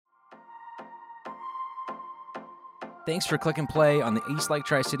Thanks for click and play on the Eastlake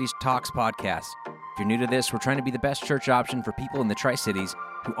Tri-Cities Talks podcast. If you're new to this, we're trying to be the best church option for people in the Tri-Cities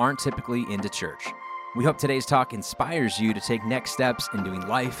who aren't typically into church. We hope today's talk inspires you to take next steps in doing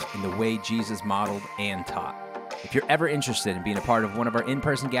life in the way Jesus modeled and taught. If you're ever interested in being a part of one of our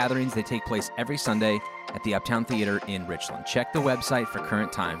in-person gatherings, they take place every Sunday at the Uptown Theater in Richland. Check the website for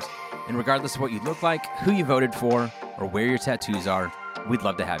current times. And regardless of what you look like, who you voted for, or where your tattoos are, we'd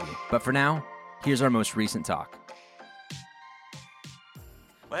love to have you. But for now, here's our most recent talk.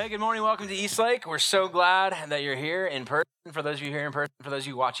 Well, hey, good morning. Welcome to Eastlake. We're so glad that you're here in person. For those of you here in person, for those of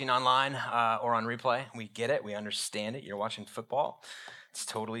you watching online or on replay, we get it. We understand it. You're watching football. It's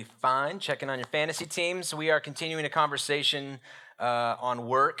totally fine. Checking on your fantasy teams. We are continuing a conversation on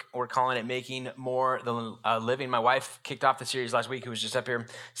work. We're calling it Making More Than Living. My wife kicked off the series last week, who was just up here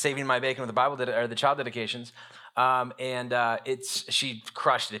saving my bacon with the Bible, or the child dedications. She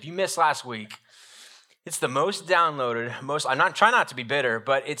crushed it. If you missed last week, it's the most downloaded, I'm trying not to be bitter,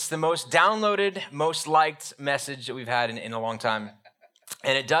 but it's the most downloaded, most liked message that we've had in a long time.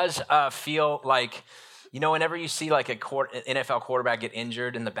 And it does feel like, you know, whenever you see like an NFL quarterback get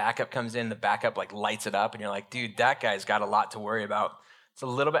injured and the backup comes in, the backup like lights it up and you're like, dude, that guy's got a lot to worry about. It's a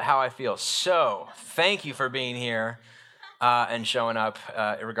little bit how I feel. So thank you for being here and showing up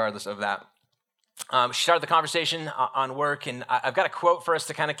regardless of that. She started the conversation on work, and I've got a quote for us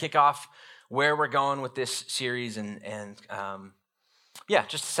to kind of kick off where we're going with this series and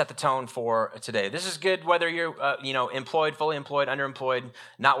just to set the tone for today. This is good whether you're employed, fully employed, underemployed,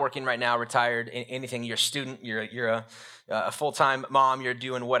 not working right now, retired, anything. You're a student, you're a full-time mom, you're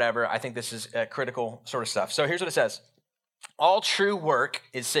doing whatever. I think this is critical sort of stuff. So here's what it says. All true work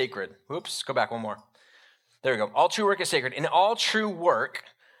is sacred. Oops, go back one more. There we go. All true work is sacred. In all true work,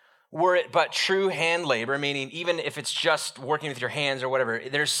 were it but true hand labor, meaning even if it's just working with your hands or whatever,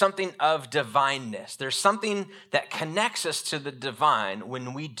 there's something of divineness. There's something that connects us to the divine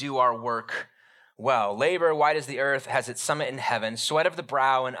when we do our work well. Labor, white as the earth, has its summit in heaven. Sweat of the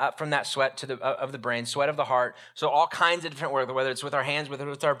brow, and up from that sweat to of the brain, sweat of the heart. So all kinds of different work, whether it's with our hands,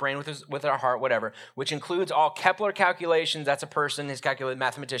 with our brain, with our heart, whatever, which includes all Kepler calculations. That's a person, his calculated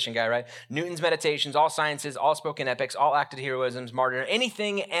mathematician guy, right? Newton's meditations, all sciences, all spoken epics, all acted heroisms, martyrdom,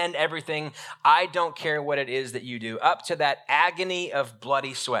 anything and everything. I don't care what it is that you do, up to that agony of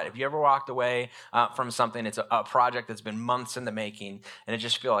bloody sweat. If you ever walked away from something, it's a project that's been months in the making, and it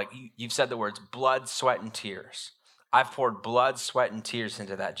just feels like you've said the words blood, sweat, and tears. I've poured blood, sweat, and tears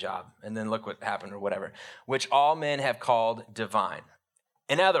into that job. And then look what happened or whatever, which all men have called divine.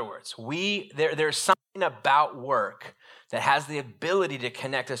 In other words, there's something about work that has the ability to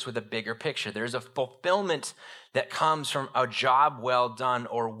connect us with a bigger picture. There's a fulfillment that comes from a job well done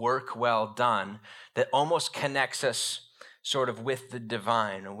or work well done that almost connects us sort of with the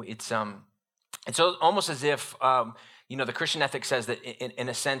divine. It's so almost as if the Christian ethic says that in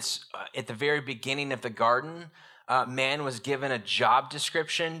a sense, at the very beginning of the garden, man was given a job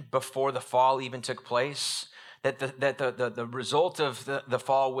description before the fall even took place. That the result of the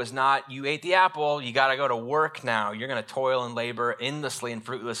fall was not, you ate the apple, you got to go to work now. You're going to toil and labor endlessly and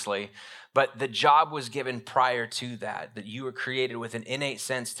fruitlessly. But the job was given prior to that you were created with an innate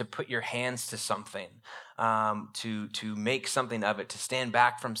sense to put your hands to something, to make something of it, to stand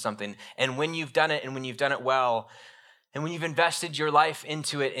back from something. And when you've done it, and when you've done it well, and when you've invested your life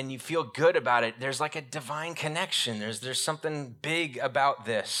into it and you feel good about it, there's like a divine connection. There's something big about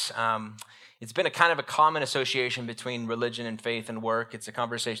this. It's been a kind of a common association between religion and faith and work. It's a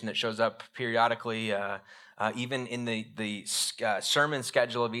conversation that shows up periodically, even in the sermon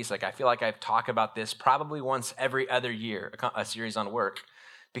schedule of Eastlake. I feel like I've talked about this probably once every other year, a series on work,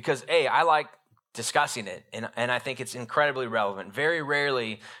 because I like discussing it, and I think it's incredibly relevant. Very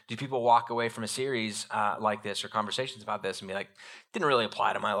rarely do people walk away from a series like this or conversations about this and be like, didn't really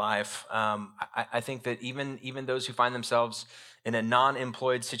apply to my life. I think that even those who find themselves in a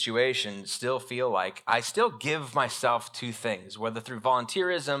non-employed situation still feel like I still give myself to things, whether through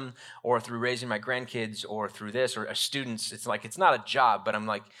volunteerism or through raising my grandkids or through this or students. It's like, it's not a job, but I'm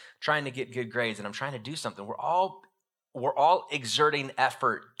like trying to get good grades and I'm trying to do something. We're all exerting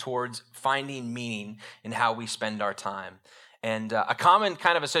effort towards finding meaning in how we spend our time. And a common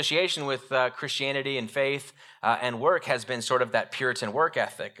kind of association with Christianity and faith and work has been sort of that Puritan work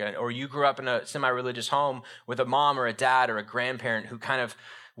ethic. Or you grew up in a semi-religious home with a mom or a dad or a grandparent who kind of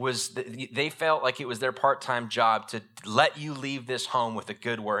they felt like it was their part-time job to let you leave this home with a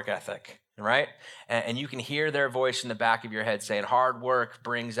good work ethic. right? And you can hear their voice in the back of your head saying, hard work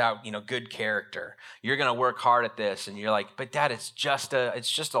brings out, good character. You're going to work hard at this. And you're like, but Dad, it's just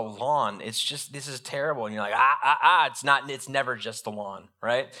a lawn. This is terrible. And you're like, it's never just the lawn,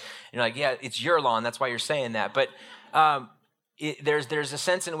 right? And you're like, yeah, it's your lawn. That's why you're saying that. But, there's a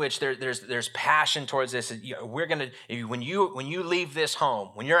sense in which there's passion towards this. We're gonna when you leave this home,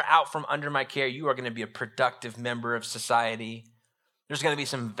 when you're out from under my care, you are going to be a productive member of society. There's going to be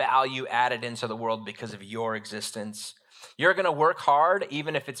some value added into the world because of your existence. You're going to work hard,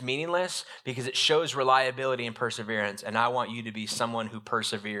 even if it's meaningless, because it shows reliability and perseverance. And I want you to be someone who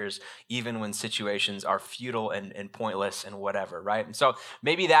perseveres even when situations are futile and pointless and whatever, right? And so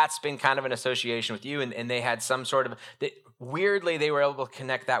maybe that's been kind of an association with you, and they had some sort of, weirdly, they were able to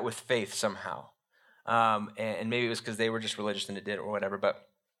connect that with faith somehow. And maybe it was because they were just religious and it did or whatever, but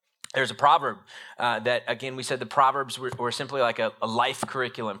there's a proverb that, again, we said the Proverbs were simply like a life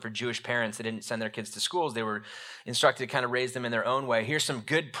curriculum for Jewish parents that didn't send their kids to schools. They were instructed to kind of raise them in their own way. Here's some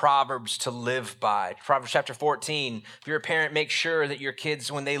good Proverbs to live by. Proverbs chapter 14, if you're a parent, make sure that your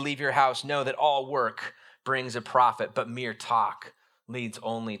kids, when they leave your house, know that all work brings a profit, but mere talk leads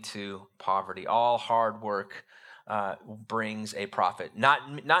only to poverty. All hard work brings a profit.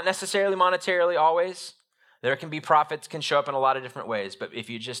 Not necessarily monetarily always. There can be profits, can show up in a lot of different ways, but if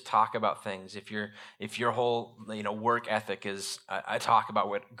you just talk about things, if your whole work ethic is I talk about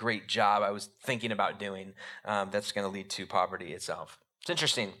what great job I was thinking about doing, that's going to lead to poverty itself. It's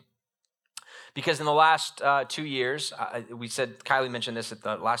interesting because in the last 2 years, we said Kylie mentioned this at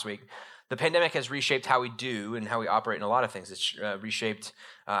the last week. The pandemic has reshaped how we do and how we operate in a lot of things. It's reshaped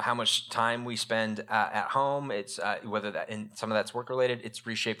how much time we spend at home. It's whether that, and some of that's work related. It's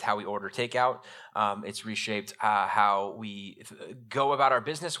reshaped how we order takeout. It's reshaped how we go about our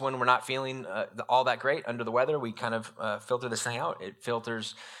business when we're not feeling all that great under the weather. We kind of filter this thing out.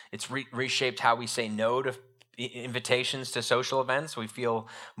 It's reshaped how we say no to invitations to social events. We feel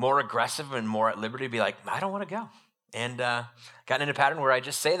more aggressive and more at liberty to be like, I don't want to go. And gotten in a pattern where I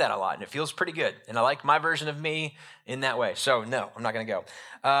just say that a lot, and it feels pretty good. And I like my version of me in that way. So no, I'm not going to go.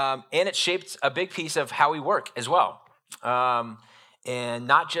 And it shaped a big piece of how we work as well. And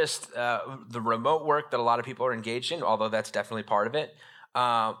not just the remote work that a lot of people are engaged in, although that's definitely part of it.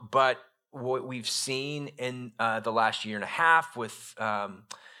 But what we've seen in the last year and a half with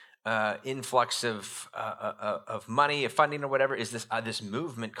influx of money, of funding, or whatever, is this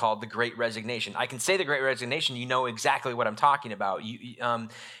movement called the Great Resignation. I can say the Great Resignation, you know exactly what I'm talking about.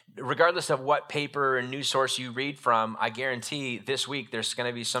 Regardless of what paper and news source you read from, I guarantee this week there's going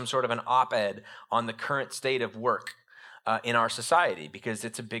to be some sort of an op-ed on the current state of work in our society, because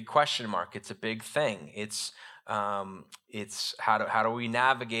it's a big question mark. It's a big thing. It's how do we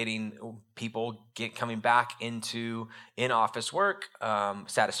navigating people coming back into in-office work.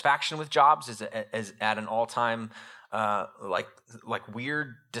 Satisfaction with jobs is at an all-time like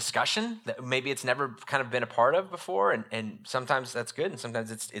weird discussion that maybe it's never kind of been a part of before, and sometimes that's good and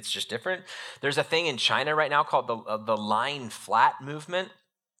sometimes it's just different. There's a thing in China right now called the Lying Flat movement.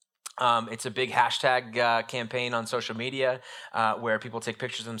 It's a big hashtag campaign on social media where people take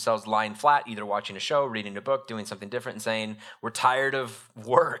pictures of themselves lying flat, either watching a show, reading a book, doing something different, and saying, we're tired of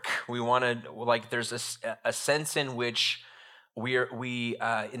work. We want to, there's a sense in which we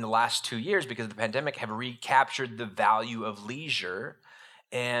in the last 2 years, because of the pandemic, have recaptured the value of leisure.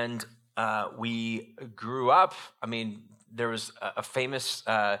 And we grew up, there was a famous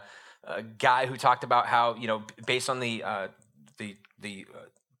guy who talked about how, based on the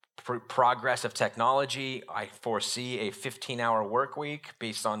progress of technology, I foresee a 15-hour work week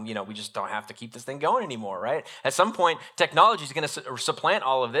based on, we just don't have to keep this thing going anymore, right? At some point, technology is going to supplant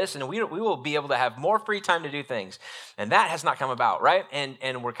all of this, and we will be able to have more free time to do things. And that has not come about, right?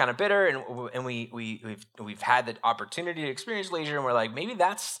 And we're kind of bitter, and we've had the opportunity to experience leisure, and we're like, maybe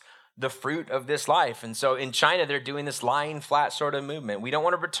that's the fruit of this life. And so in China, they're doing this lying flat sort of movement. We don't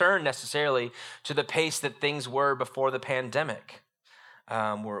want to return necessarily to the pace that things were before the pandemic.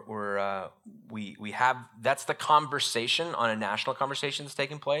 We have, that's the conversation on a national conversation that's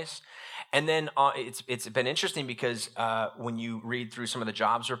taking place. And then it's been interesting because when you read through some of the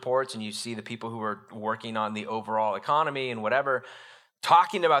jobs reports and you see the people who are working on the overall economy and whatever,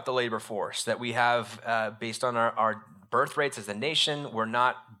 talking about the labor force that we have based on our birth rates as a nation. We're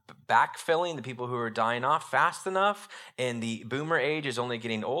not backfilling the people who are dying off fast enough. And the boomer age is only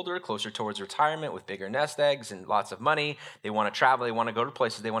getting older, closer towards retirement with bigger nest eggs and lots of money. They want to travel. They want to go to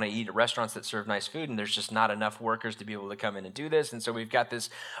places. They want to eat at restaurants that serve nice food. And there's just not enough workers to be able to come in and do this. And so we've got this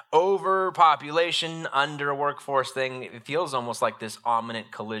overpopulation, under workforce thing. It feels almost like this ominous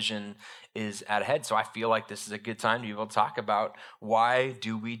collision is at ahead. So I feel like this is a good time to be able to talk about, why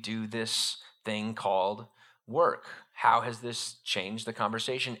do we do this thing called work? How has this changed the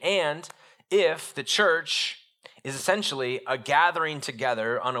conversation? And if the church is essentially a gathering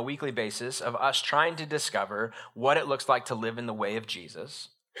together on a weekly basis of us trying to discover what it looks like to live in the way of Jesus,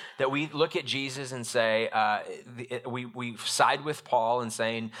 that we look at Jesus and say, we side with Paul in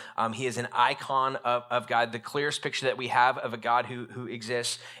saying he is an icon of God. The clearest picture that we have of a God who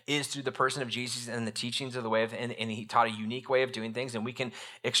exists is through the person of Jesus and the teachings of the way of, and he taught a unique way of doing things. And we can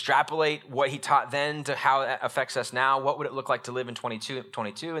extrapolate what he taught then to how that affects us now. What would it look like to live in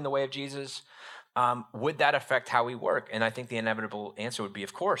 2022 in the way of Jesus? Would that affect how we work? And I think the inevitable answer would be,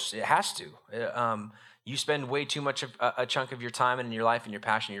 of course, it has to. You spend way too much of a chunk of your time and in your life and your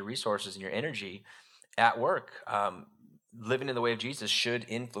passion, your resources, and your energy at work. Living in the way of Jesus should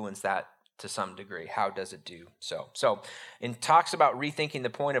influence that to some degree. How does it do so? So in talks about rethinking the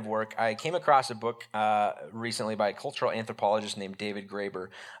point of work, I came across a book recently by a cultural anthropologist named David Graeber.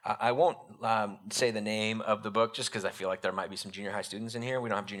 I won't say the name of the book just because I feel like there might be some junior high students in here. We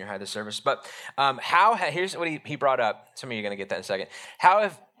don't have junior high this service. But here's what he brought up. Some of you are going to get that in a second. How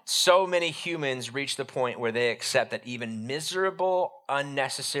have so many humans reach the point where they accept that even miserable,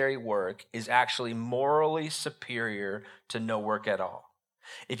 unnecessary work is actually morally superior to no work at all?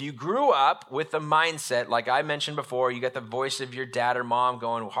 If you grew up with the mindset, like I mentioned before, you got the voice of your dad or mom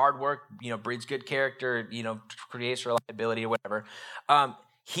going, hard work, breeds good character, creates reliability or whatever.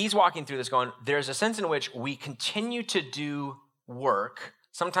 He's walking through this going, there's a sense in which we continue to do work,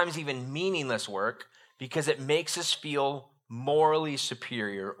 sometimes even meaningless work, because it makes us feel morally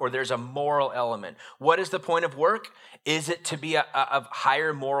superior, or there's a moral element. What is the point of work? Is it to be of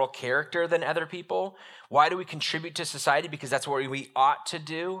higher moral character than other people? Why do we contribute to society? Because that's what we ought to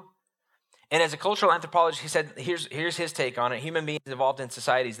do. And as a cultural anthropologist, he said, here's his take on it. Human beings evolved in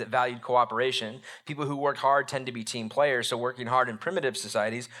societies that valued cooperation. People who worked hard tend to be team players, so working hard in primitive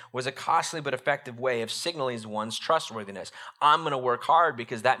societies was a costly but effective way of signaling one's trustworthiness. I'm going to work hard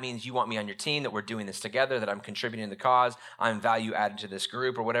because that means you want me on your team, that we're doing this together, that I'm contributing to the cause, I'm value added to this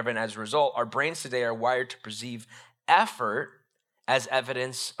group or whatever. And as a result, our brains today are wired to perceive effort as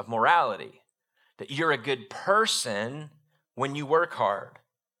evidence of morality, that you're a good person when you work hard.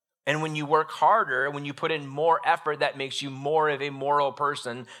 And when you work harder, when you put in more effort, that makes you more of a moral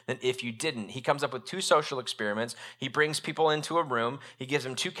person than if you didn't. He comes up with 2 social experiments. He brings people into a room. He gives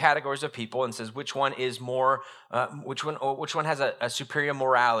them 2 categories of people and says, which one is more, which one has a superior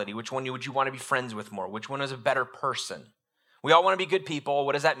morality? Which one would you want to be friends with more? Which one is a better person? We all want to be good people.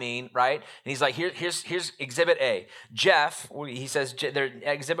 What does that mean, right? And he's like, here's exhibit A. Jeff, he says,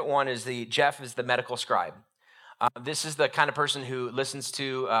 exhibit 1 is Jeff is the medical scribe. This is the kind of person who listens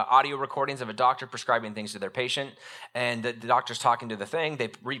to audio recordings of a doctor prescribing things to their patient, and the doctor's talking to the thing. They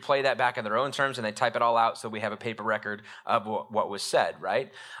replay that back in their own terms, and they type it all out so we have a paper record of what was said,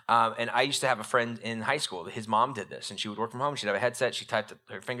 right? And I used to have a friend in high school. His mom did this, and she would work from home. She'd have a headset. She typed it.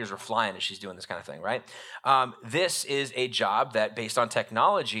 Her fingers were flying as she's doing this kind of thing, right? This is a job that, based on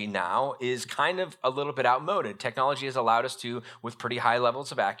technology now, is kind of a little bit outmoded. Technology has allowed us to, with pretty high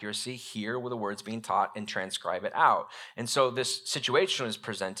levels of accuracy, hear the words being taught and transcribe it out. And so this situation was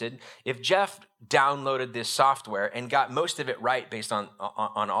presented. If Jeff downloaded this software and got most of it right based on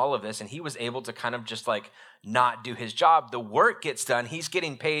all of this, and he was able to kind of just like not do his job, the work gets done. He's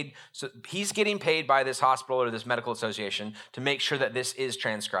getting paid. So he's getting paid by this hospital or this medical association to make sure that this is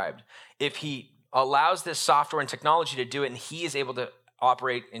transcribed. If he allows this software and technology to do it, and he is able to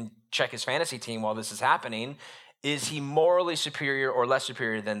operate and check his fantasy team while this is happening, is he morally superior or less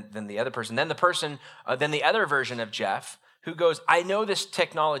superior than the other person? Then the other version of Jeff, who goes, I know this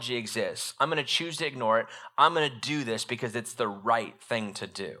technology exists. I'm going to choose to ignore it. I'm going to do this because it's the right thing to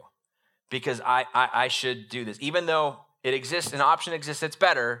do. Because I should do this. Even though it exists, an option exists that's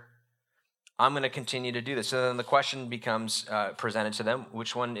better, I'm going to continue to do this. So then the question becomes presented to them,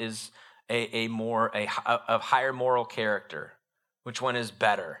 which one is of higher moral character? Which one is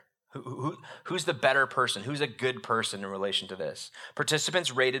better? Who's the better person? Who's a good person in relation to this?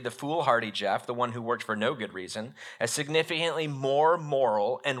 Participants rated the foolhardy Jeff, the one who worked for no good reason, as significantly more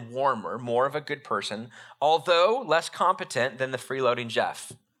moral and warmer, more of a good person, although less competent than the freeloading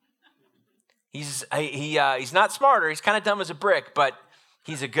Jeff. He's not smarter. He's kind of dumb as a brick, but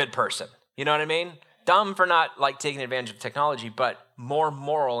he's a good person. You know what I mean? Dumb for not like taking advantage of technology, but more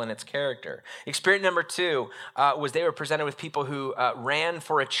moral in its character. Experience number 2 was they were presented with people who ran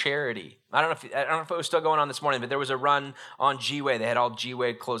for a charity. I don't know if it was still going on this morning, but there was a run on G-Way. They had all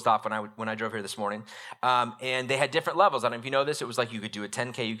G-Way closed off when I drove here this morning, and they had different levels. I don't know if you know this. It was like you could do a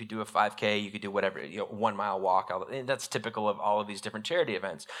 10K, you could do a 5K, you could do whatever, 1 mile walk. And that's typical of all of these different charity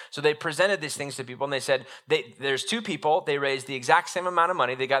events. So they presented these things to people, and they said there's 2 people. They raised the exact same amount of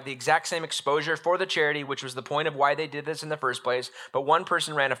money. They got the exact same exposure for the charity, which was the point of why they did this in the first place. But one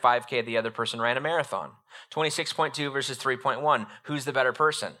person ran a 5K, the other person ran a marathon. 26.2 versus 3.1. Who's the better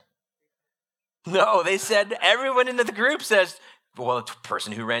person? No, they said everyone in the group says, well, the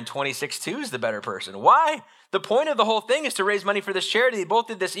person who ran 26.2 is the better person. Why? The point of the whole thing is to raise money for this charity. They both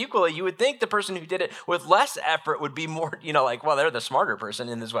did this equally. You would think the person who did it with less effort would be more, well, they're the smarter person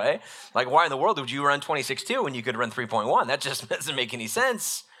in this way. Like, why in the world would you run 26.2 when you could run 3.1? That just doesn't make any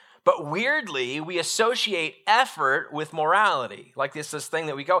sense. But weirdly, we associate effort with morality. Like this thing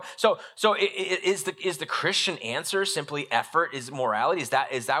that we go. So is the Christian answer simply effort is morality? Is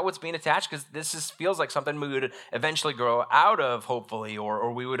that what's being attached? Because this feels like something we would eventually grow out of, hopefully,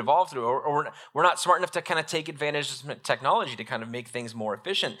 or we would evolve through, or we're not smart enough to kind of take advantage of technology to kind of make things more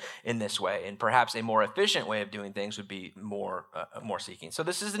efficient in this way. And perhaps a more efficient way of doing things would be more seeking. So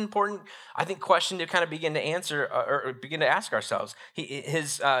this is an important, I think, question to kind of begin to answer or begin to ask ourselves.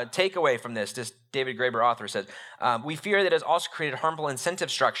 His takeaway from this David Graeber, author, says, we fear that it has also created harmful incentive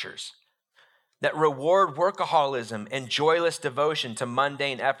structures that reward workaholism and joyless devotion to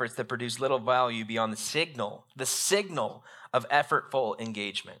mundane efforts that produce little value beyond the signal of effortful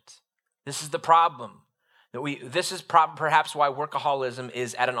engagement. This is the problem. This is perhaps why workaholism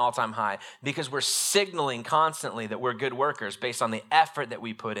is at an all-time high, because we're signaling constantly that we're good workers based on the effort that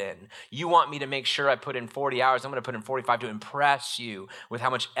we put in. You want me to make sure I put in 40 hours. I'm going to put in 45 to impress you with how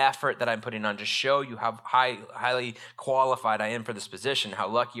much effort that I'm putting on to show you how highly qualified I am for this position, how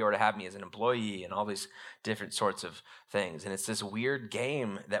lucky you are to have me as an employee, and all these different sorts of things. And it's this weird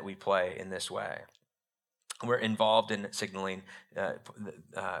game that we play in this way. We're involved in signaling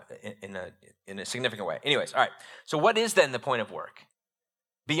in a significant way. Anyways, all right. So what is then the point of work?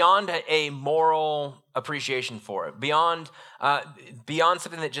 Beyond a moral appreciation for it, beyond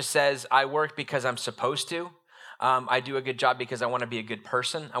something that just says, I work because I'm supposed to. I do a good job because I want to be a good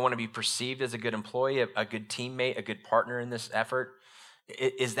person. I want to be perceived as a good employee, a good teammate, a good partner in this effort.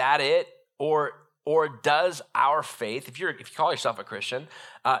 Is that it? Or does our faith, if you call yourself a Christian,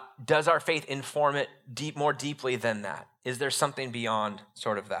 does our faith inform it more deeply than that? Is there something beyond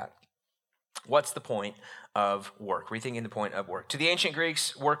sort of that? What's the point of work? Rethinking the point of work. To the ancient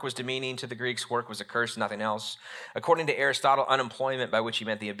Greeks, work was demeaning. To the Greeks, work was a curse, nothing else. According to Aristotle, unemployment, by which he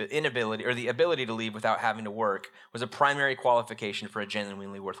meant the inability or the ability to leave without having to work, was a primary qualification for a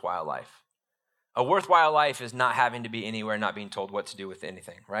genuinely worthwhile life. A worthwhile life is not having to be anywhere, not being told what to do with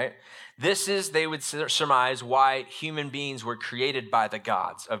anything, right? This is, they would surmise, why human beings were created by the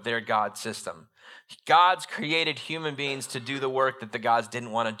gods of their God system. Gods created human beings to do the work that the gods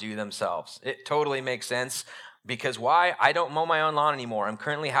didn't want to do themselves. It totally makes sense. Because why? I don't mow my own lawn anymore. I'm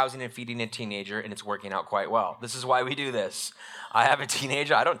currently housing and feeding a teenager, and it's working out quite well. This is why we do this. I have a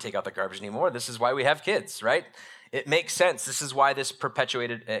teenager. I don't take out the garbage anymore. This is why we have kids, right? It makes sense. This is why this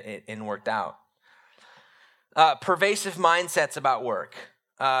perpetuated and worked out. Pervasive mindsets about work.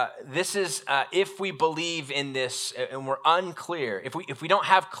 This is if we believe in this and we're unclear, if we don't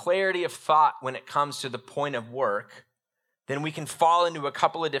have clarity of thought when it comes to the point of work, then we can fall into a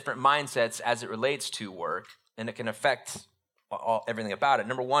couple of different mindsets as it relates to work, and it can affect everything about it.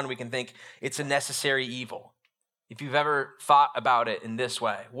 Number one, we can think it's a necessary evil. If you've ever thought about it in this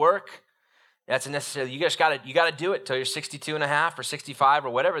way, work, that's a necessary, you got to do it till you're 62 and a half or 65 or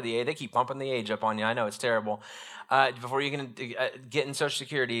whatever the age. They keep bumping the age up on you. I know it's terrible. Before you can get in Social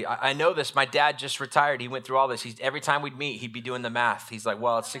Security. I know this. My dad just retired. He went through all this. Every time we'd meet, he'd be doing the math. He's like,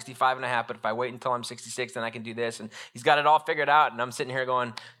 well, it's 65 and a half, but if I wait until I'm 66, then I can do this. And he's got it all figured out. And I'm sitting here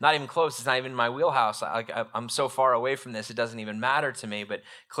going, not even close. It's not even in my wheelhouse. I'm so far away from this. It doesn't even matter to me. But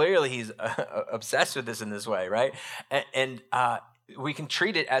clearly he's obsessed with this in this way, right? And we can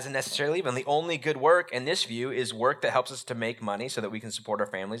treat it as a necessary evil. And the only good work in this view is work that helps us to make money so that we can support our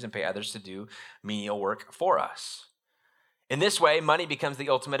families and pay others to do menial work for us. In this way, money becomes the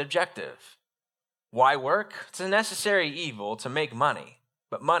ultimate objective. Why work? It's a necessary evil to make money,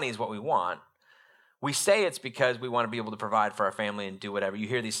 but money is what we want. We say it's because we want to be able to provide for our family and do whatever. You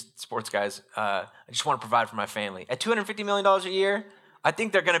hear these sports guys, I just want to provide for my family. At $250 million a year, I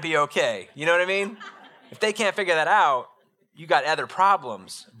think they're going to be okay. You know what I mean? If they can't figure that out, you got other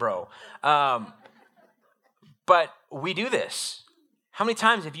problems, bro. But we do this. How many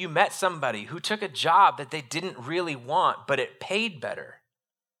times have you met somebody who took a job that they didn't really want, but it paid better?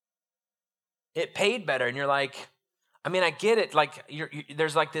 It paid better, and you're like, I mean, I get it. Like,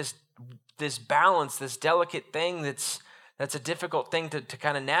 there's like this balance, this delicate thing that's a difficult thing to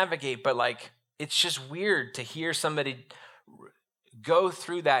kind of navigate. But like, it's just weird to hear somebody go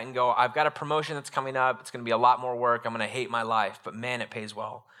through that and go, I've got a promotion that's coming up. It's going to be a lot more work. I'm going to hate my life, but man, it pays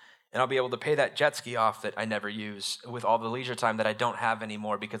well. And I'll be able to pay that jet ski off that I never use with all the leisure time that I don't have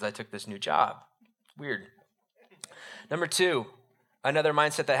anymore because I took this new job. Weird. Number 2, another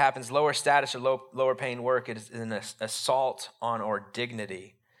mindset that happens, lower status or lower paying work is an assault on our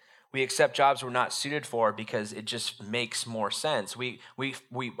dignity. We accept jobs we're not suited for because it just makes more sense. We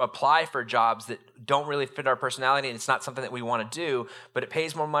apply for jobs that don't really fit our personality, and it's not something that we want to do, but it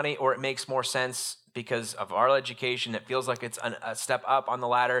pays more money or it makes more sense because of our education. It feels like it's a step up on the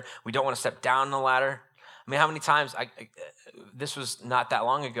ladder. We don't want to step down the ladder. I mean, how many times, this was not that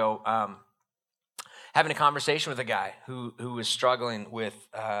long ago, having a conversation with a guy who was struggling with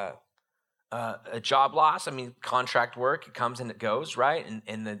a job loss. I mean, contract work, it comes and it goes, right?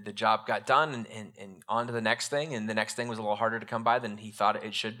 And the job got done and on to the next thing. And the next thing was a little harder to come by than he thought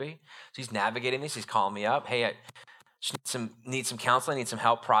it should be. So he's navigating this. He's calling me up. Hey, I just need some counseling, need some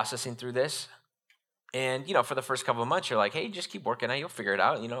help processing through this. And, for the first couple of months, you're like, hey, just keep working at it. You'll figure it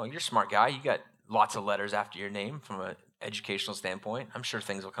out. You're a smart guy. You got lots of letters after your name from an educational standpoint. I'm sure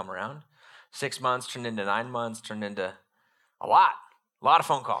things will come around. 6 months turned into 9 months, turned into a lot of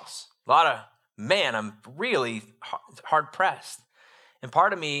phone calls. A lot of, man, I'm really hard pressed. And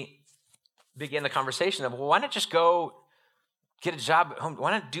part of me began the conversation of, well, why not just go get a job at home?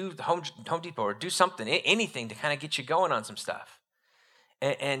 Why not do Home Depot or do something, anything to kind of get you going on some stuff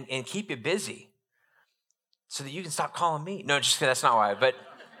and keep you busy so that you can stop calling me? No, just kidding, that's not why.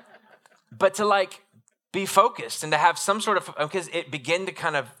 But to like be focused and to have some sort of, because it began to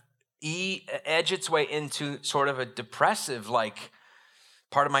kind of edge its way into sort of a depressive, like,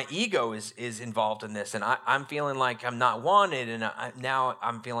 part of my ego is involved in this, and I'm feeling like I'm not wanted, and now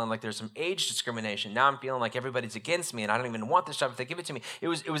I'm feeling like there's some age discrimination. Now I'm feeling like everybody's against me, and I don't even want this job if they give it to me. It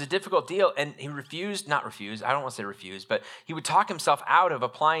was a difficult deal, and he not refused, I don't want to say refused, but he would talk himself out of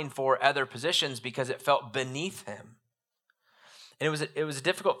applying for other positions because it felt beneath him. And it was a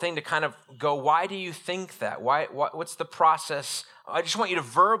difficult thing to kind of go, why do you think that? What's the process? I just want you to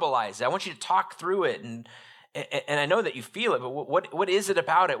verbalize it. I want you to talk through it, and I know that you feel it, but what is it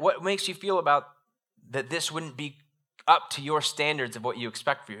about it? What makes you feel about that this wouldn't be up to your standards of what you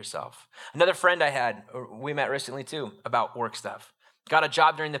expect for yourself? Another friend I had, we met recently too, about work stuff. Got a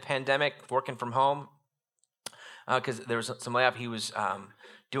job during the pandemic, working from home, because there was some layoff. He was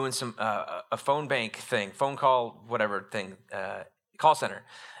doing some a phone bank thing, phone call, whatever thing, call center.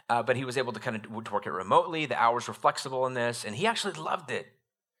 But he was able to kind of work it remotely. The hours were flexible in this, and he actually loved it.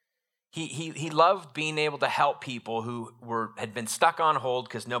 He loved being able to help people who had been stuck on hold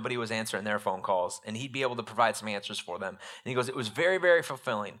because nobody was answering their phone calls, and he'd be able to provide some answers for them. And he goes, it was very, very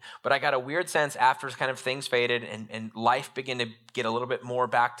fulfilling. But I got a weird sense after kind of things faded and life began to get a little bit more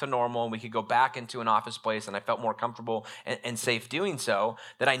back to normal, and we could go back into an office place, and I felt more comfortable and safe doing so,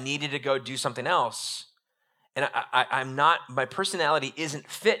 that I needed to go do something else. And I'm not, my personality isn't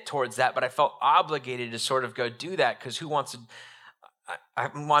fit towards that, but I felt obligated to sort of go do that because who wants to,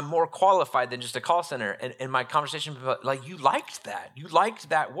 I'm more qualified than just a call center. And my conversation, like, you liked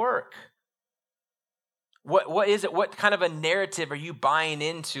that work. What is it? What kind of a narrative are you buying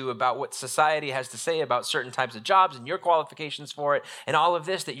into about what society has to say about certain types of jobs and your qualifications for it and all of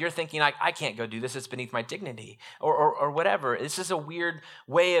this that you're thinking, like, I can't go do this, it's beneath my dignity or whatever. This is a weird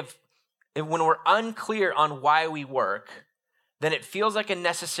way of, when we're unclear on why we work, then it feels like a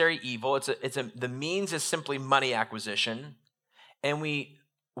necessary evil. The means is simply money acquisition. And we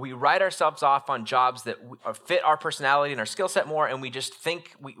write ourselves off on jobs that fit our personality and our skill set more, and we just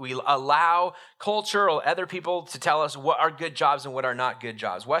think we allow culture or other people to tell us what are good jobs and what are not good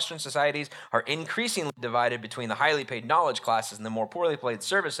jobs. Western societies are increasingly divided between the highly paid knowledge classes and the more poorly paid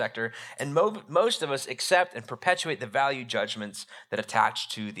service sector, and most of us accept and perpetuate the value judgments that attach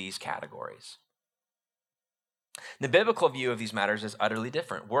to these categories. The biblical view of these matters is utterly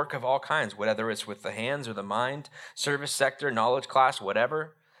different. Work of all kinds, whether it's with the hands or the mind, service sector, knowledge class,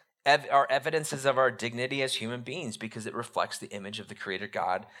 whatever, are evidences of our dignity as human beings because it reflects the image of the Creator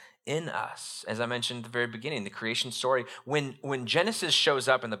God in us. As I mentioned at the very beginning, the creation story, when Genesis shows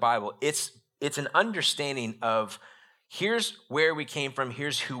up in the Bible, it's an understanding of Here's where we came from.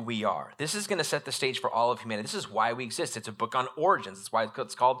 Here's who we are. This is going to set the stage for all of humanity. This is why we exist. It's a book on origins. That's why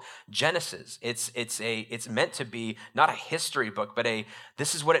it's called Genesis. It's meant to be not a history book, but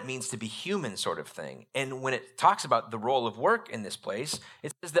this is what it means to be human sort of thing. And when it talks about the role of work in this place,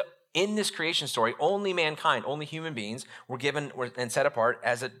 it says that in this creation story, only mankind, only human beings were given and set apart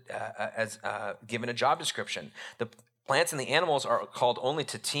as given a job description. The plants and the animals are called only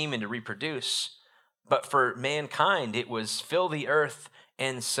to team and to reproduce. But for mankind, it was fill the earth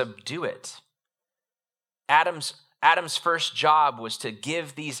and subdue it. Adam's first job was to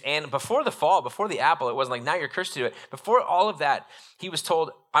give these animals, before the fall, before the apple, it wasn't like, now you're cursed to do it. Before all of that, he was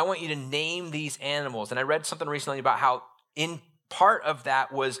told, I want you to name these animals. And I read something recently about how in part of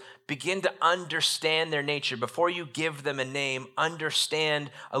that was begin to understand their nature. Before you give them a name, understand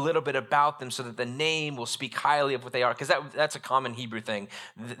a little bit about them so that the name will speak highly of what they are. Because that's a common Hebrew thing.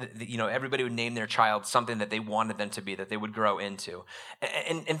 Everybody would name their child something that they wanted them to be, that they would grow into.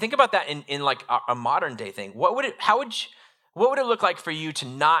 And think about that in like a modern day thing. What would it look like for you to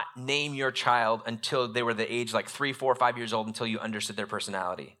not name your child until they were the age like 3, 4, 5 years old, until you understood their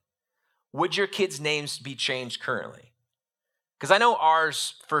personality? Would your kids' names be changed currently? Because I know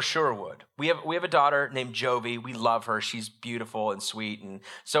ours for sure would. We have a daughter named Jovi. We love her. She's beautiful and sweet and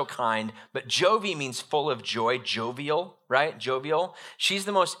so kind. But Jovi means full of joy, jovial, right? Jovial. She's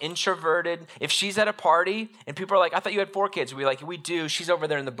the most introverted. If she's at a party and people are like, I thought you had 4 kids. We'd be like, we do. She's over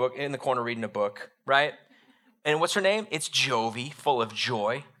there in the corner reading a book, right? And what's her name? It's Jovi, full of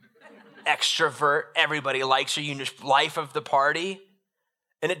joy, extrovert. Everybody likes her. Life of the party.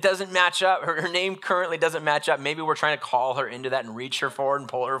 And it doesn't match up. Her name currently doesn't match up. Maybe we're trying to call her into that and reach her forward and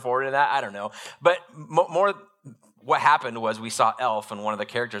pull her forward into that. I don't know. But more what happened was we saw Elf and one of the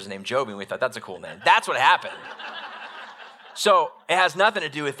characters named Jovi, and we thought, that's a cool name. That's what happened. So it has nothing to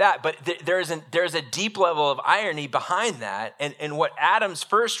do with that, but there's a deep level of irony behind that. And what Adam's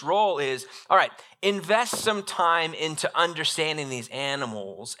first role is, all right, invest some time into understanding these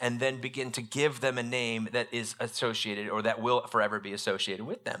animals and then begin to give them a name that is associated or that will forever be associated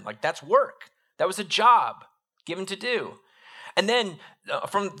with them. Like that's work. That was a job given to do. And then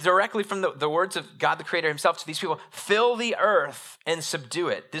directly from the words of God the Creator himself to these people, fill the earth and subdue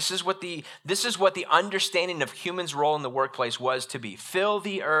it. This is what the understanding of humans' role in the workplace was to be. Fill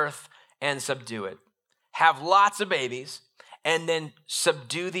the earth and subdue it. Have lots of babies and then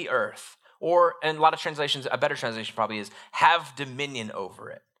subdue the earth. Or in a lot of translations, a better translation probably is have dominion over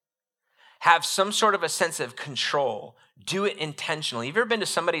it. Have some sort of a sense of control. Do it intentionally. Have you ever been to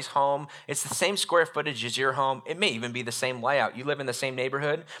somebody's home? It's the same square footage as your home. It may even be the same layout. You live in the same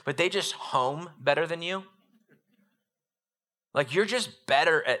neighborhood, but they just home better than you. Like you're just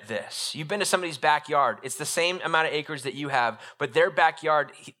better at this. You've been to somebody's backyard. It's the same amount of acres that you have, but their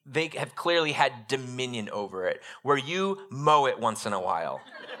backyard, they have clearly had dominion over it, where you mow it once in a while.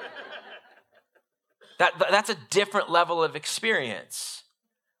 That's a different level of experience.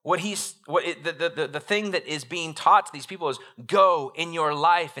 The thing that is being taught to these people is go in your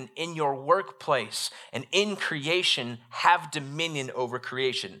life and in your workplace and in creation, have dominion over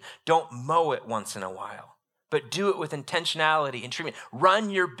creation. Don't mow it once in a while, but do it with intentionality and treatment.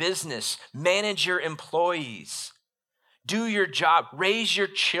 Run your business, manage your employees, do your job, raise your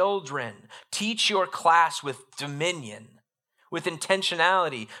children, teach your class with dominion, with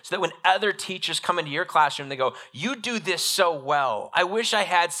intentionality, so that when other teachers come into your classroom, they go, you do this so well. I wish I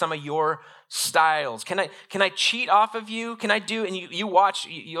had some of your styles. Can I cheat off of you? Can I do, and you watch,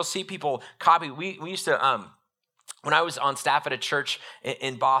 you'll see people copy. We used to, when I was on staff at a church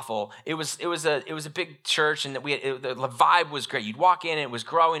in Bothell, it was a big church, and the vibe was great. You'd walk in, and it was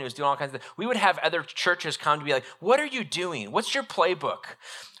growing, it was doing all kinds of things. We would have other churches come to be like, what are you doing? What's your playbook?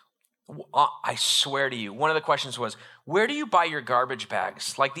 I swear to you, one of the questions was, where do you buy your garbage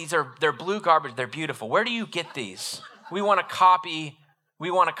bags? Like they're blue garbage, they're beautiful. Where do you get these? We want to copy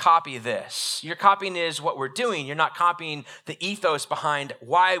this. You're copying is what we're doing. You're not copying the ethos behind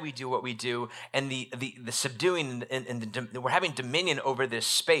why we do what we do and the subduing and we're having dominion over this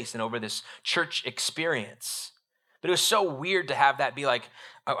space and over this church experience. But it was so weird to have that be like,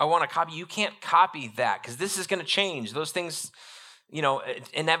 I want to copy. You can't copy that because this is going to change. Those things,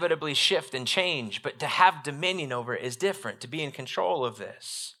 inevitably shift and change, but to have dominion over it is different, to be in control of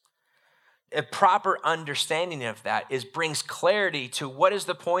this. A proper understanding of that brings clarity to what is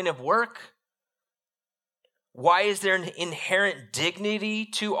the point of work? Why is there an inherent dignity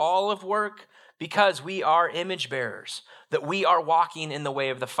to all of work? Because we are image bearers, that we are walking in the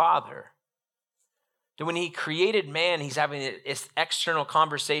way of the Father. That when he created man, he's having this external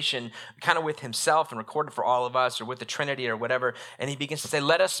conversation kind of with himself and recorded for all of us or with the Trinity or whatever. And he begins to say,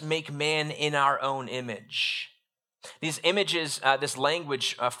 let us make man in our own image. These images, this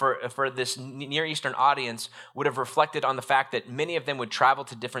language for this Near Eastern audience would have reflected on the fact that many of them would travel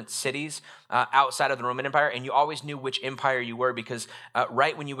to different cities outside of the Roman Empire, and you always knew which empire you were because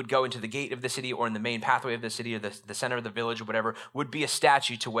right when you would go into the gate of the city or in the main pathway of the city or the center of the village or whatever would be a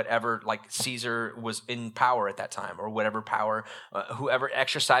statue to whatever like Caesar was in power at that time or whatever power, whoever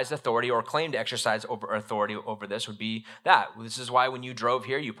exercised authority or claimed to exercise authority over this would be that. This is why when you drove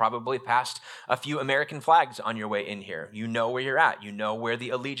here, you probably passed a few American flags on your way in here. You know where you're at. You know where the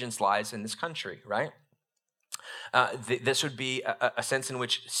allegiance lies in this country, right? This would be a sense in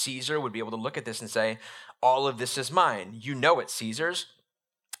which Caesar would be able to look at this and say, all of this is mine. You know it's Caesar's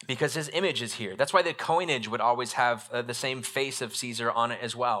because his image is here. That's why the coinage would always have the same face of Caesar on it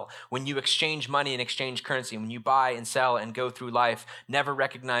as well. When you exchange money and exchange currency, when you buy and sell and go through life, never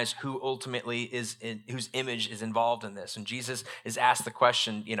recognize who ultimately whose image is involved in this. And Jesus is asked the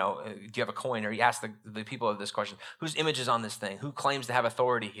question, do you have a coin? Or he asked the people of this question, whose image is on this thing? Who claims to have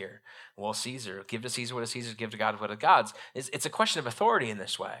authority here? Well, Caesar. Give to Caesar what is Caesar's, give to God what is God's. It's a question of authority in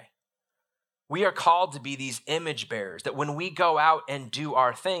this way. We are called to be these image bearers, that when we go out and do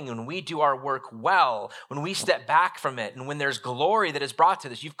our thing, when we do our work well, when we step back from it, and when there's glory that is brought to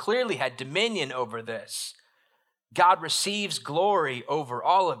this, you've clearly had dominion over this. God receives glory over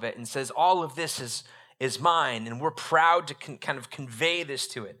all of it and says, all of this is mine, and we're proud to kind of convey this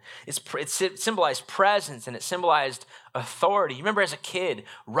to it. It symbolized presence, and it symbolized authority. You remember as a kid,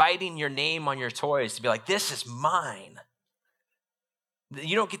 writing your name on your toys to be like, this is mine.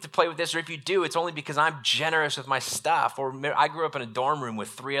 You don't get to play with this, or if you do, it's only because I'm generous with my stuff. Or I grew up in a dorm room with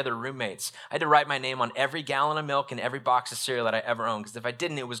 3 other roommates. I had to write my name on every gallon of milk and every box of cereal that I ever owned, because if I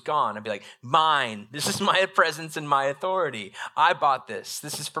didn't, it was gone. I'd be like, mine. This is my presence and my authority. I bought this.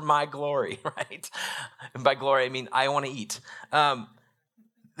 This is for my glory, right? And by glory, I mean I want to eat.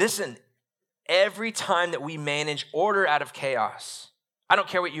 Listen, every time that we manage order out of chaos, I don't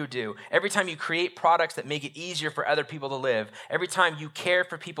care what you do. Every time you create products that make it easier for other people to live, every time you care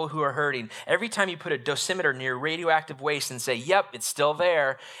for people who are hurting, every time you put a dosimeter near radioactive waste and say, yep, it's still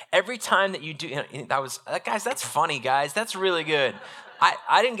there, every time that you do, guys, that's funny, guys. That's really good.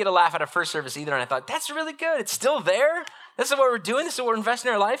 I didn't get a laugh out of first service either, and I thought, that's really good. It's still there? This is what we're doing? This is what we're investing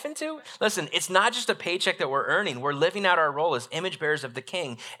our life into? Listen, it's not just a paycheck that we're earning. We're living out our role as image bearers of the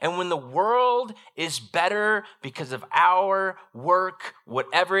King. And when the world is better because of our work,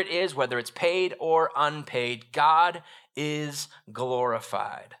 whatever it is, whether it's paid or unpaid, God is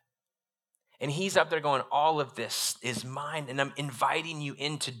glorified. And he's up there going, all of this is mine, and I'm inviting you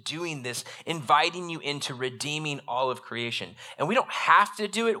into doing this, inviting you into redeeming all of creation. And we don't have to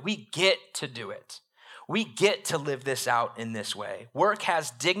do it. We get to do it. We get to live this out in this way. Work has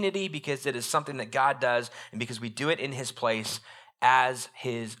dignity because it is something that God does and because we do it in his place as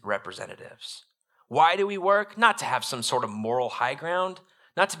his representatives. Why do we work? Not to have some sort of moral high ground,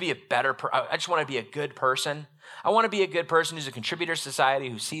 not to be a better person. I just want to be a good person. I want to be a good person who's a contributor to society,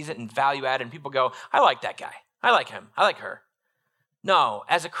 who sees it and value added, and people go, I like that guy. I like him. I like her. No,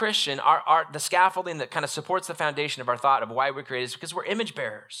 as a Christian, the scaffolding that kind of supports the foundation of our thought of why we're created is because we're image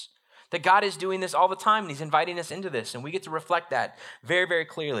bearers. That God is doing this all the time, and he's inviting us into this, and we get to reflect that very, very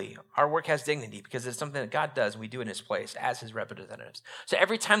clearly. Our work has dignity because it's something that God does, and we do it in his place as his representatives. So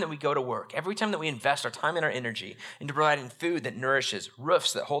every time that we go to work, every time that we invest our time and our energy into providing food that nourishes,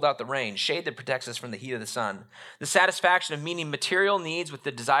 roofs that hold out the rain, shade that protects us from the heat of the sun, the satisfaction of meeting material needs with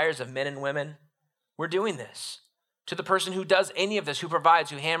the desires of men and women, we're doing this. To the person who does any of this, who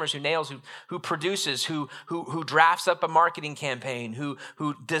provides, who hammers, who nails, who produces, who drafts up a marketing campaign, who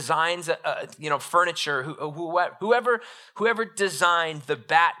designs furniture, whoever designed the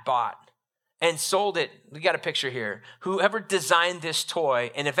Batbot and sold it. We got a picture here. Whoever designed this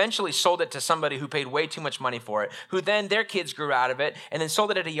toy and eventually sold it to somebody who paid way too much money for it, who then their kids grew out of it and then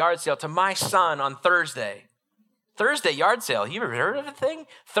sold it at a yard sale to my son on Thursday. Thursday yard sale. You ever heard of a thing?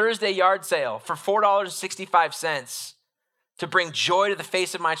 Thursday yard sale for $4.65 to bring joy to the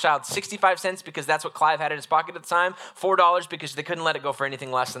face of my child. 65 cents because that's what Clive had in his pocket at the time. $4 because they couldn't let it go for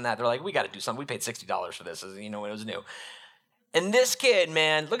anything less than that. They're like, we got to do something. We paid $60 for this, when it was new. And this kid,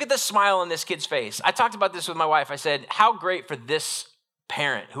 man, look at the smile on this kid's face. I talked about this with my wife. I said, how great for this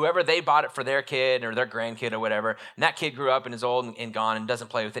parent, whoever they bought it for their kid or their grandkid or whatever, and that kid grew up and is old and gone and doesn't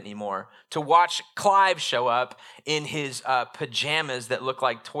play with it anymore, to watch Clive show up in his pajamas that look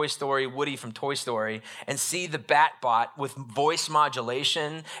like Toy Story, Woody from Toy Story, and see the Batbot with voice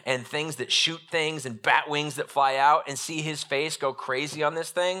modulation and things that shoot things and bat wings that fly out, and see his face go crazy on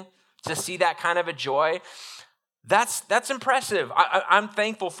this thing, to see that kind of a joy. That's impressive. I'm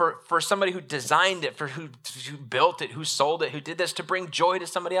thankful for somebody who designed it, for who built it, who sold it, who did this to bring joy to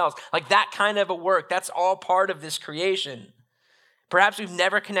somebody else. Like that kind of a work, that's all part of this creation. Perhaps we've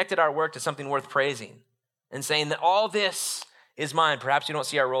never connected our work to something worth praising and saying that all this is mine. Perhaps we don't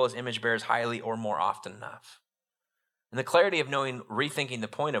see our role as image bearers highly or more often enough. And the clarity of knowing, rethinking the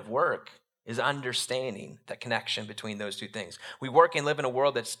point of work is understanding that connection between those two things. We work and live in a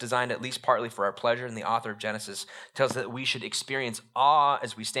world that's designed at least partly for our pleasure, and the author of Genesis tells us that we should experience awe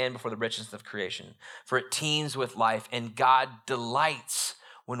as we stand before the richness of creation, for it teems with life, and God delights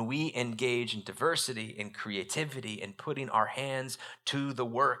when we engage in diversity and creativity and putting our hands to the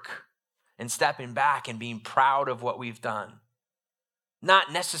work and stepping back and being proud of what we've done.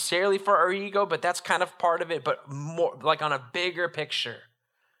 Not necessarily for our ego, but that's kind of part of it, but more like on a bigger picture.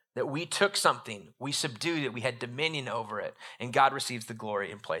 That we took something, we subdued it, we had dominion over it, and God receives the glory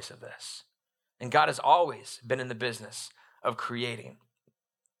in place of this. And God has always been in the business of creating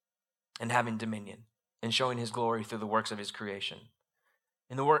and having dominion and showing his glory through the works of his creation.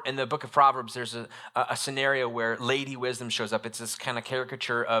 In the book of Proverbs, there's a scenario where Lady Wisdom shows up. It's this kind of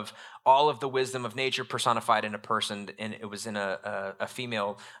caricature of all of the wisdom of nature personified in a person, and it was in a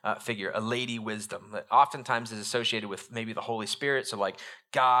female figure, a Lady Wisdom, that oftentimes is associated with maybe the Holy Spirit, so like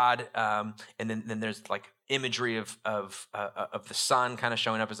God, and then there's like imagery of the Son kind of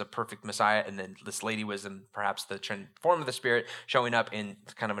showing up as a perfect Messiah, and then this Lady Wisdom, perhaps the form of the Spirit, showing up in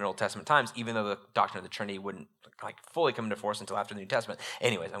kind of in Old Testament times, even though the doctrine of the Trinity wouldn't like fully come into force until after the New Testament.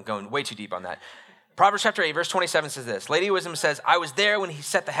 Anyways, I'm going way too deep on that. Proverbs chapter 8, verse 27 says this. Lady Wisdom says, I was there when he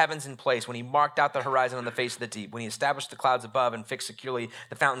set the heavens in place, when he marked out the horizon on the face of the deep, when he established the clouds above and fixed securely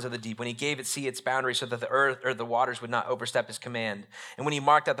the fountains of the deep, when he gave its sea its boundaries so that the earth or the waters would not overstep his command, and when he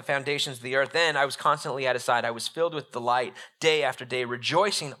marked out the foundations of the earth, then I was constantly at his side. I was filled with delight day after day,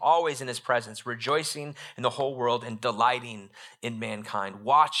 rejoicing always in his presence, rejoicing in the whole world and delighting in mankind,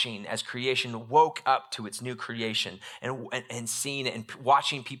 watching as creation woke up to its new creation and seeing it and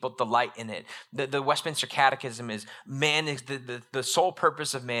watching people delight in it. The Westminster Catechism is man is the sole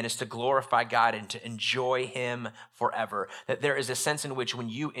purpose of man is to glorify God and to enjoy him forever. That there is a sense in which when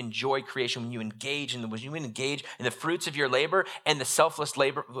you enjoy creation, when you engage in the fruits of your labor and the selfless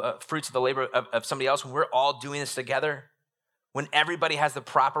labor, fruits of the labor of somebody else, when we're all doing this together, when everybody has the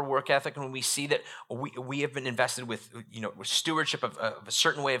proper work ethic, and when we see that we have been invested with stewardship of a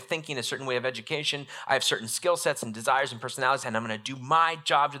certain way of thinking, a certain way of education, I have certain skill sets and desires and personalities, and I'm going to do my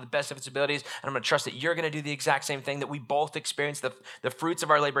job to the best of its abilities, and I'm going to trust that you're going to do the exact same thing, that we both experience the fruits of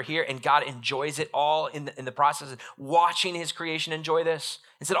our labor here, and God enjoys it all in the process of watching his creation enjoy this.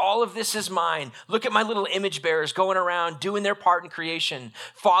 And said, all of this is mine. Look at my little image bearers going around, doing their part in creation,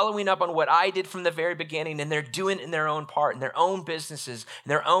 following up on what I did from the very beginning, and they're doing it in their own part, in their own businesses, in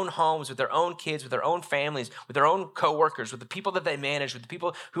their own homes, with their own kids, with their own families, with their own coworkers, with the people that they manage, with the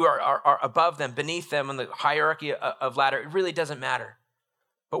people who are above them, beneath them on the hierarchy of ladder. It really doesn't matter.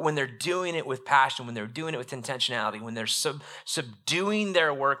 But when they're doing it with passion, when they're doing it with intentionality, when they're subduing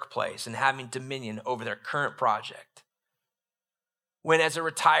their workplace and having dominion over their current project, when as a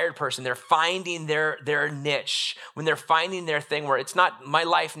retired person, they're finding their niche, when they're finding their thing where it's not, my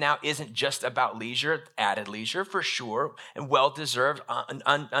life now isn't just about leisure, added leisure for sure, and well-deserved,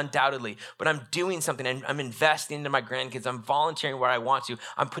 undoubtedly, but I'm doing something, I'm investing into my grandkids, I'm volunteering where I want to,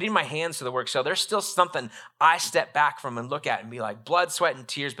 I'm putting my hands to the work, so there's still something I step back from and look at and be like, blood, sweat, and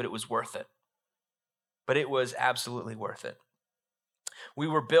tears, but it was worth it. But it was absolutely worth it. We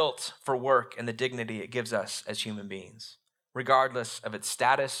were built for work and the dignity it gives us as human beings, regardless of its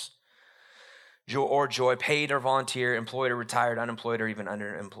status or joy, paid or volunteer, employed or retired, unemployed or even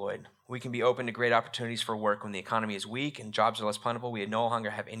underemployed. We can be open to great opportunities for work when the economy is weak and jobs are less plentiful. We no longer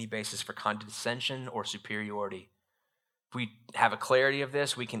have any basis for condescension or superiority. If we have a clarity of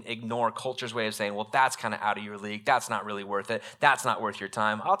this, we can ignore culture's way of saying, well, that's kind of out of your league. That's not really worth it. That's not worth your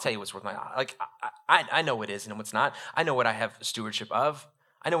time. I'll tell you what's worth my time. I know what is and what's not. I know what I have stewardship of.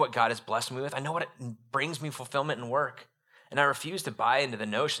 I know what God has blessed me with. I know what it brings me fulfillment in work. And I refuse to buy into the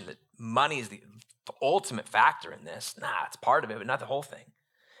notion that money is the ultimate factor in this. Nah, it's part of it, but not the whole thing.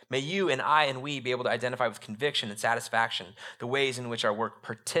 May you and I and we be able to identify with conviction and satisfaction the ways in which our work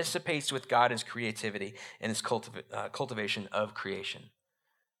participates with God in his creativity and his cultivation of creation.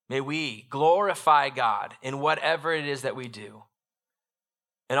 May we glorify God in whatever it is that we do.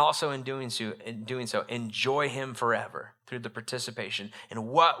 And also in doing so, enjoy him forever through the participation in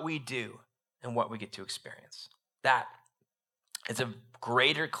what we do and what we get to experience. That is a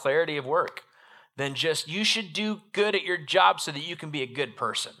greater clarity of work than just you should do good at your job so that you can be a good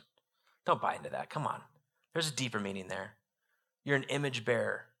person. Don't buy into that. Come on. There's a deeper meaning there. You're an image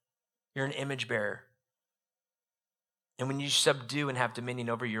bearer. You're an image bearer. And when you subdue and have dominion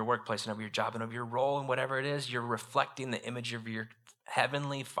over your workplace and over your job and over your role and whatever it is, you're reflecting the image of your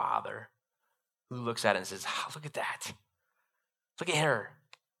heavenly Father who looks at it and says, oh, look at that. Look at her.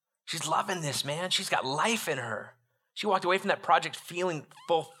 She's loving this, man. She's got life in her. She walked away from that project feeling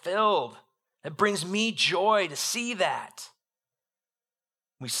fulfilled. It brings me joy to see that.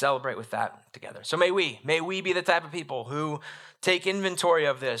 We celebrate with that together. So may we be the type of people who take inventory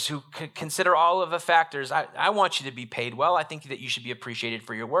of this, who consider all of the factors. I want you to be paid well. I think that you should be appreciated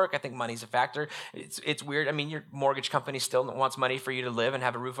for your work. I think money's a factor. It's weird. I mean, your mortgage company still wants money for you to live and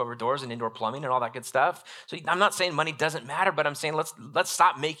have a roof over doors and indoor plumbing and all that good stuff. So I'm not saying money doesn't matter, but I'm saying let's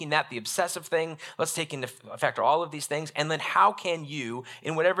stop making that the obsessive thing. Let's take into factor all of these things. And then how can you,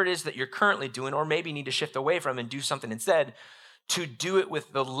 in whatever it is that you're currently doing, or maybe need to shift away from and do something instead, to do it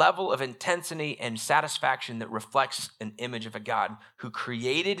with the level of intensity and satisfaction that reflects an image of a God who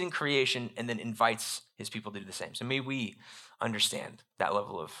created in creation and then invites his people to do the same. So may we understand that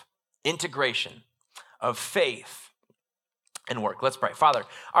level of integration, of faith and work. Let's pray. Father,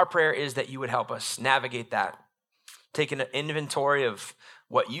 our prayer is that you would help us navigate that, take an inventory of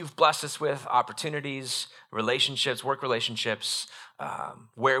what you've blessed us with, opportunities, relationships, work relationships,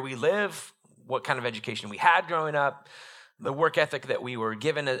 where we live, what kind of education we had growing up, the work ethic that we were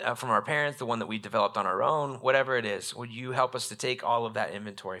given from our parents, the one that we developed on our own, whatever it is, would you help us to take all of that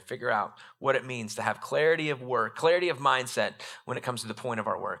inventory, figure out what it means to have clarity of work, clarity of mindset when it comes to the point of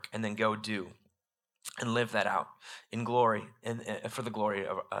our work, and then go do and live that out in glory and for the glory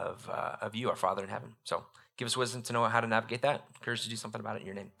of you, our Father in heaven. So give us wisdom to know how to navigate that. Courage to do something about it in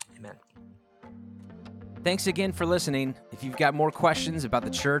your name. Amen. Thanks again for listening. If you've got more questions about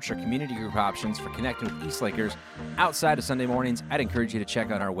the church or community group options for connecting with East Lakers outside of Sunday mornings, I'd encourage you to check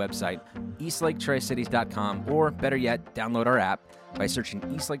out our website, eastlaketricities.com, or better yet, download our app by searching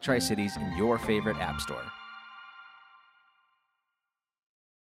East Lake Tri-Cities in your favorite app store.